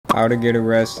How to get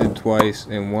arrested twice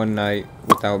in one night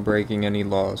without breaking any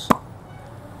laws.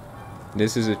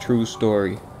 This is a true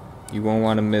story. You won't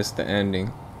want to miss the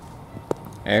ending.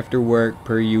 After work,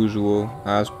 per usual,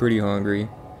 I was pretty hungry,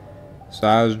 so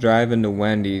I was driving to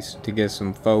Wendy's to get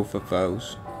some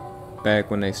faux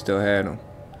back when they still had them.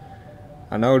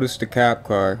 I noticed a cop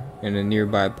car in a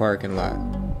nearby parking lot.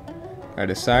 I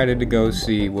decided to go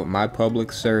see what my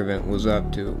public servant was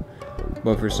up to,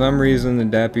 but for some reason the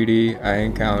deputy I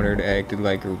encountered acted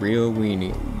like a real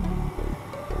weenie.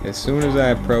 As soon as I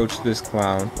approached this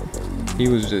clown, he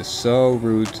was just so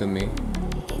rude to me.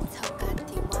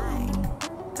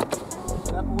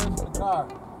 Step away from the car.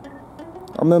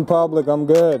 I'm in public, I'm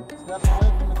good. Step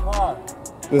away from the car.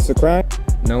 This a crime?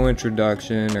 No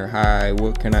introduction or hi,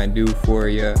 what can I do for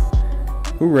ya?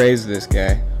 Who raised this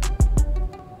guy?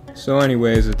 So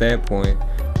anyways, at that point,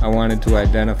 I wanted to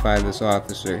identify this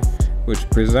officer, which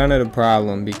presented a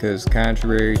problem because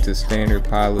contrary to standard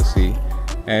policy,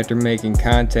 after making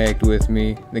contact with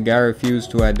me, the guy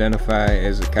refused to identify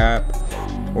as a cop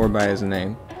or by his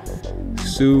name.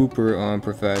 Super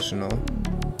unprofessional.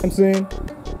 I'm saying,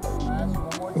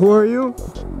 who are you?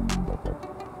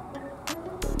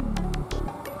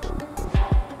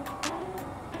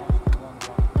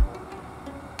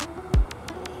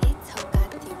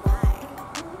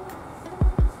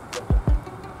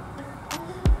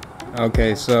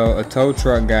 Okay, so a tow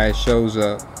truck guy shows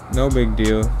up. No big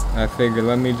deal. I figured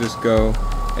let me just go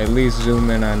at least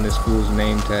zoom in on this fool's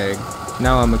name tag.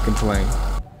 Now I'm gonna complain.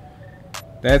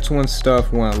 That's when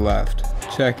stuff went left.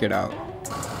 Check it out.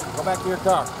 Go back to your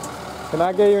car. Can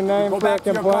I get your name for a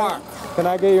complaint? Can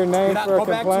I get your name for a complaint? Go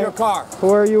back to your car. Who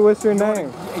are you? What's your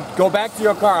name? Go back to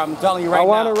your car. I'm telling you right now. I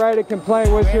want to write a complaint.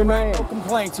 What's your name? No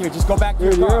complaints here. Just go back to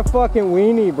your car. You're a fucking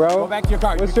weenie, bro. Go back to your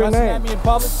car. What's your name? At me in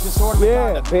public, disorderly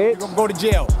conduct. bitch. You're gonna go to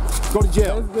jail. Go to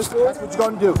jail. That's what you're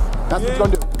gonna do. That's what you're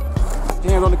gonna do. Put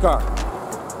your hands on the car.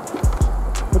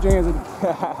 Put your hands in.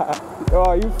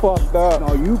 Oh, you fucked up.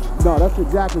 No, that's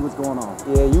exactly what's going on.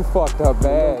 Yeah, you fucked up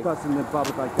bad. You don't cuss in the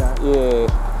public like that. Yeah.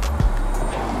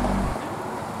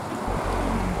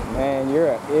 Man, you're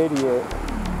an idiot.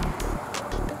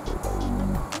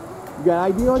 You got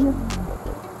ID on you?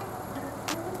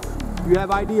 You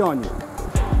have ID on you?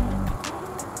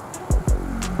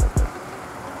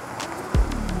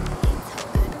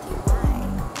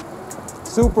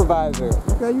 Supervisor.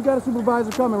 Okay, you got a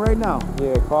supervisor coming right now.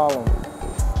 Yeah, call him.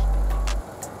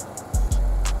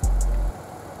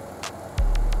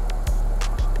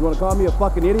 You want to call me a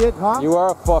fucking idiot, huh? You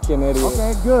are a fucking idiot.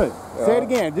 Okay, good. Yeah. Say it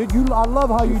again, dude. I love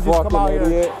how you just come out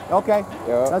idiot. here. Okay,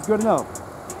 yeah. That's good enough.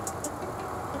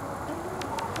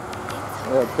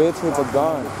 Yeah, bitch with a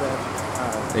gun.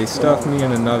 They stuffed me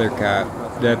in another cop,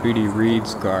 Deputy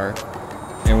Reed's car,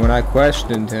 and when I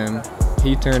questioned him,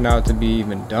 he turned out to be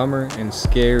even dumber and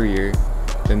scarier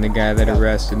than the guy that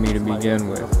arrested me to begin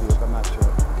with.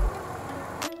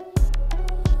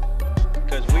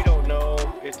 Because we don't know,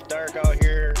 it's dark out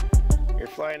here, you're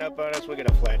flying up on us, we got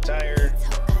a flat tire.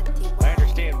 I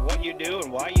understand what you do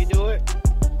and why you do it,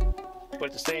 but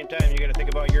at the same time you got to think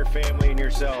about your family and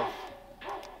yourself.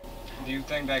 Do you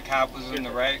think that cop was in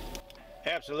the right?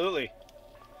 Absolutely.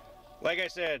 Like I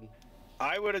said,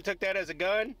 I would have took that as a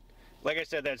gun. Like I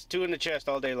said, that's 2 in the chest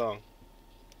all day long.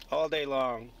 All day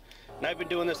long. And I've been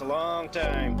doing this a long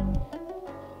time.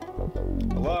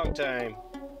 A long time.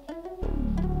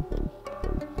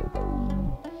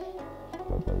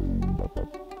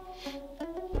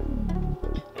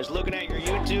 Just looking at your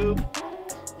YouTube,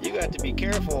 you got to be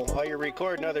careful how you're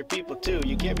recording other people too.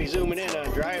 You can't be zooming in on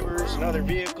drivers and other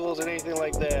vehicles and anything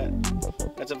like that.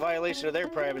 That's a violation of their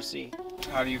privacy.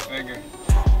 How do you figure?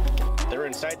 They're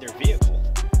inside their vehicle.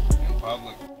 In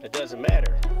public. It doesn't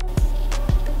matter.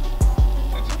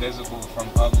 It's visible from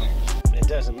public. It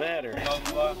doesn't matter.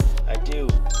 I do.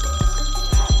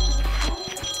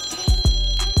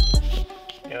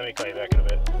 Yeah, let me call you back in a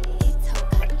bit.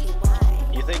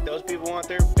 You think those people want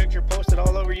their picture posted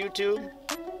all over YouTube?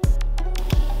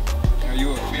 Are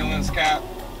you a feelings cop?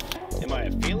 Am I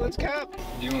a feelings cop?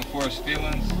 Do you enforce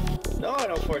feelings? No, I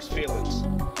don't force feelings.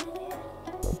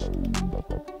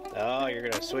 Oh, you're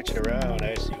gonna switch it around.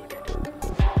 I see what you're doing.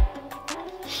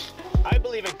 I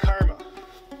believe in karma.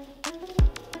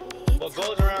 What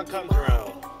goes around comes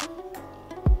around.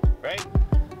 Right?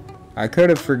 I could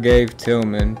have forgave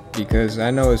Tillman because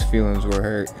I know his feelings were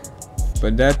hurt.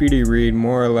 But Deputy Reed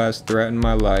more or less threatened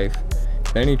my life.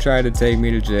 Then he tried to take me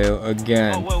to jail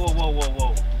again.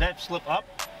 Whoa. That slip up?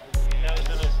 Yeah, it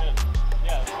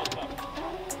slipped up.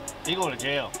 You go to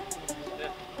jail.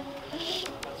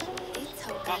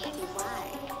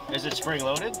 Is it spring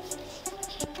loaded?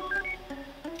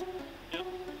 Yep.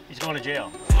 He's going to jail.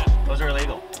 Those are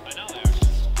illegal. I know they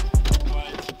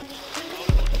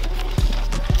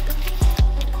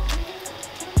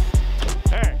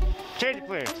are. Alright, change the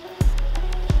clearance.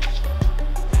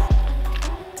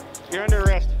 You're under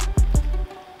arrest.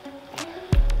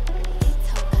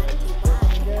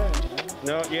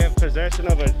 No, you have possession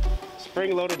of a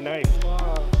spring-loaded knife.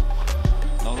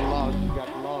 Know the laws. You got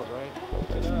the laws, right?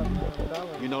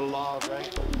 You know the laws,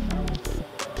 right?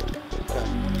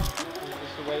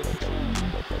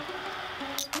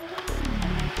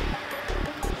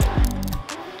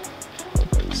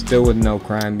 Still with no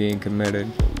crime being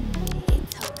committed.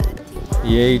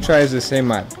 Yeah, he tries to say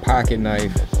my pocket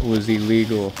knife was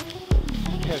illegal.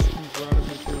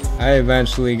 I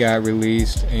eventually got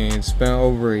released and spent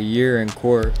over a year in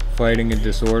court fighting a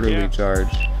disorderly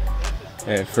charge.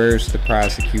 At first, the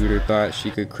prosecutor thought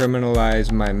she could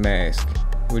criminalize my mask,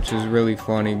 which is really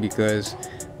funny because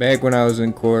back when I was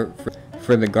in court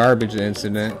for the garbage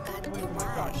incident.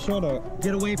 Shut up.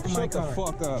 Get away from my car. Shut the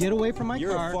fuck up. Get away from my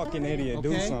You're car. a fucking idiot. Okay?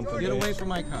 Do something. Get bitch. away from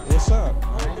my car. What's up?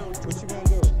 Right. What you gonna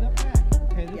do? Step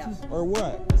back. Okay, this is Or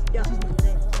what? Can't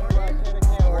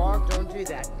walk, don't do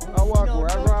that. I'll walk No,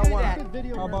 wherever don't I do want. that.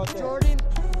 How about that? Jordan.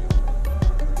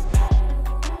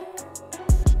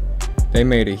 They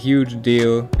made a huge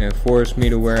deal and forced me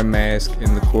to wear a mask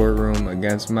in the courtroom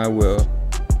against my will.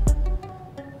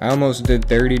 I almost did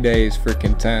 30 days for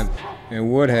contempt and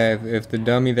would have if the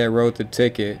dummy that wrote the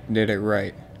ticket did it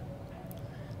right.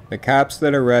 The cops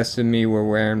that arrested me were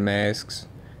wearing masks,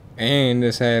 and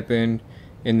this happened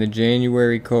in the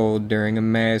January cold during a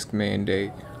mask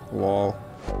mandate. Lol.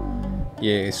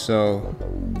 Yeah, so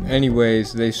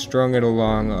anyways, they strung it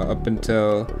along up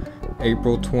until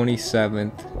April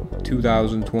 27th,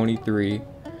 2023,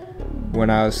 when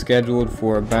I was scheduled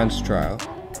for a bench trial.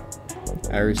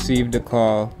 I received a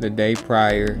call the day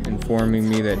prior informing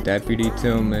me that Deputy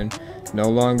Tillman no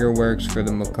longer works for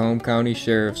the Macomb County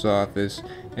Sheriff's Office,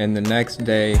 and the next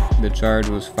day the charge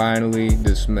was finally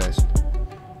dismissed.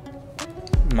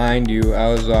 Mind you,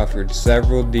 I was offered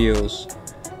several deals,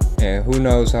 and who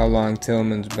knows how long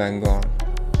Tillman's been gone.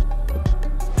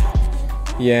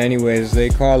 Yeah, anyways, they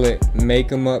call it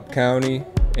Macomb County,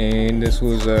 and this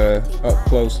was a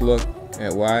up-close look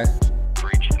at why.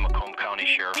 Reach the Macomb County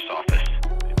Sheriff's Office.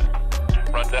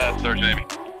 Front desk, Sergeant Amy.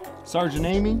 Sergeant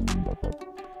Amy?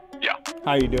 Yeah.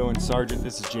 How you doing, Sergeant?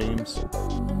 This is James.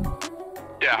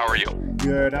 Yeah, how are you?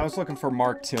 Good. I was looking for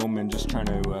Mark Tillman, just trying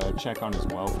to check on his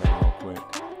welfare real quick.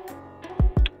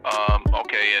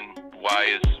 Okay, and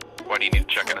why do you need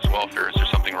to check on his welfare? Is there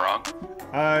something wrong?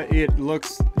 It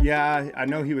looks, yeah, I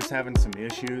know he was having some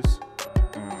issues.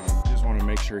 Just want to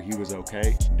make sure he was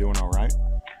okay, doing all right.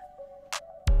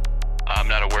 I'm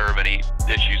not aware of any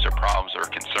issues or problems or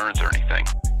concerns or anything.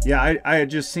 Yeah, I had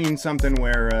just seen something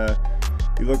where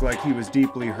he looked like he was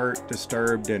deeply hurt,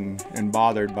 disturbed, and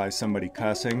bothered by somebody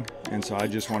cussing. And so I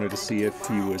just wanted to see if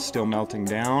he was still melting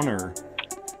down or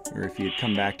if he had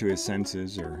come back to his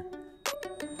senses or...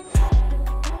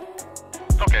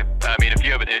 Okay, I mean, if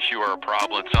you have an issue or a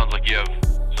problem, it sounds like you have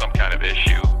some kind of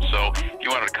issue. So if you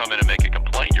wanted to come in and make a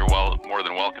complaint, you're more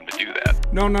than welcome to do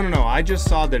that. No. I just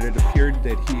saw that it appeared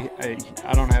that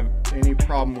I don't have any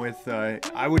problem with,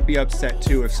 I would be upset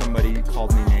too if somebody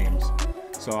called me names.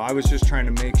 So I was just trying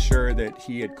to make sure that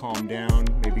he had calmed down,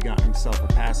 maybe gotten himself a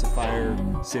pacifier,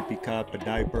 sippy cup, a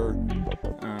diaper,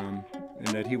 and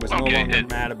that he was no longer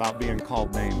mad about being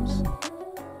called names.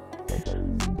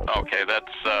 Okay,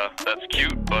 that's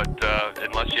cute, but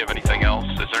unless you have anything else,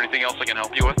 is there anything else I can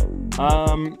help you with?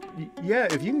 Yeah,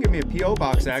 if you can give me a P.O.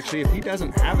 box, actually, if he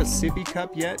doesn't have a sippy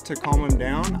cup yet to calm him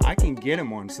down, I can get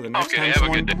him one. So the next time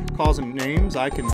someone calls him names, I can